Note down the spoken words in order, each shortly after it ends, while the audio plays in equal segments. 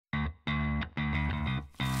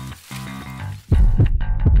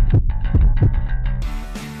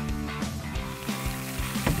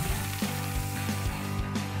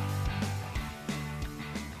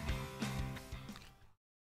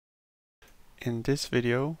In this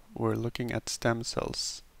video, we're looking at stem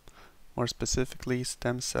cells, more specifically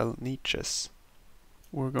stem cell niches.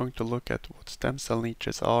 We're going to look at what stem cell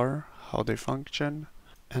niches are, how they function,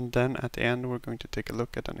 and then at the end we're going to take a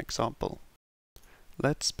look at an example.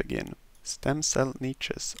 Let's begin. Stem cell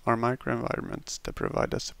niches are microenvironments that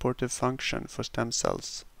provide a supportive function for stem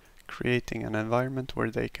cells, creating an environment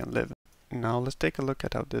where they can live. Now let's take a look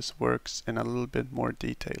at how this works in a little bit more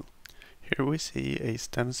detail. Here we see a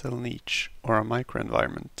stem cell niche, or a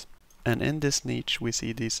microenvironment. And in this niche we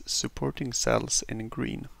see these supporting cells in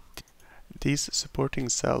green. These supporting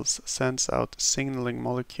cells sends out signaling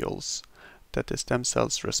molecules that the stem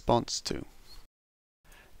cells responds to.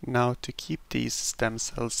 Now to keep these stem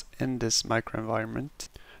cells in this microenvironment,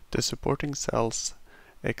 the supporting cells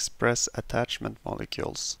express attachment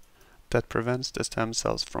molecules that prevents the stem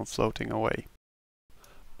cells from floating away.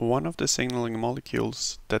 One of the signaling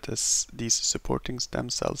molecules that these supporting stem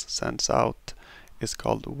cells sends out is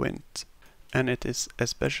called Wnt, and it is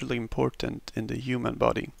especially important in the human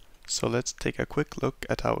body. So let's take a quick look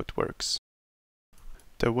at how it works.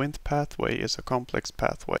 The Wnt pathway is a complex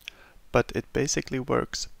pathway, but it basically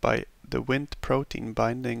works by the Wnt protein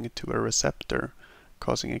binding to a receptor,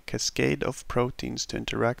 causing a cascade of proteins to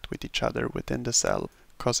interact with each other within the cell,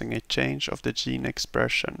 causing a change of the gene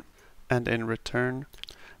expression, and in return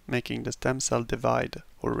making the stem cell divide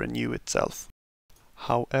or renew itself.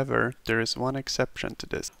 However, there is one exception to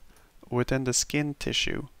this. Within the skin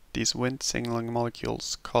tissue, these Wnt signaling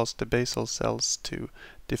molecules cause the basal cells to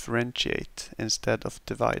differentiate instead of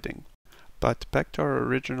dividing. But back to our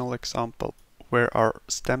original example, where our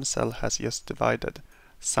stem cell has just divided.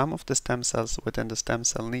 Some of the stem cells within the stem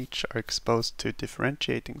cell niche are exposed to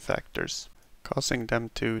differentiating factors, causing them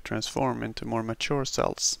to transform into more mature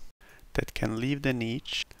cells that can leave the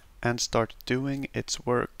niche and start doing its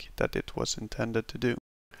work that it was intended to do.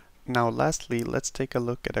 Now lastly, let's take a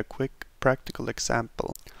look at a quick practical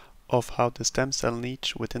example of how the stem cell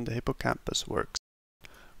niche within the hippocampus works.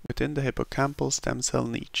 Within the hippocampal stem cell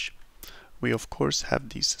niche, we of course have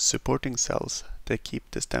these supporting cells that keep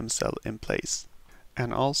the stem cell in place,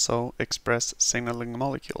 and also express signaling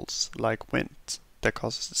molecules like Wnt that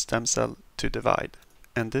causes the stem cell to divide.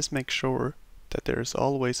 And this makes sure that there is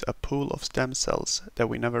always a pool of stem cells that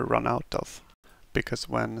we never run out of. Because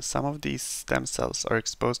when some of these stem cells are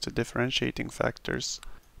exposed to differentiating factors,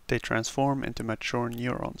 they transform into mature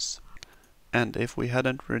neurons. And if we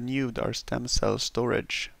hadn't renewed our stem cell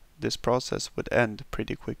storage, this process would end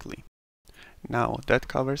pretty quickly. Now that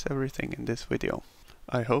covers everything in this video.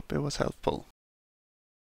 I hope it was helpful.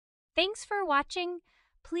 Thanks for watching.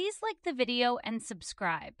 Please like the video and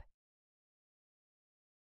subscribe.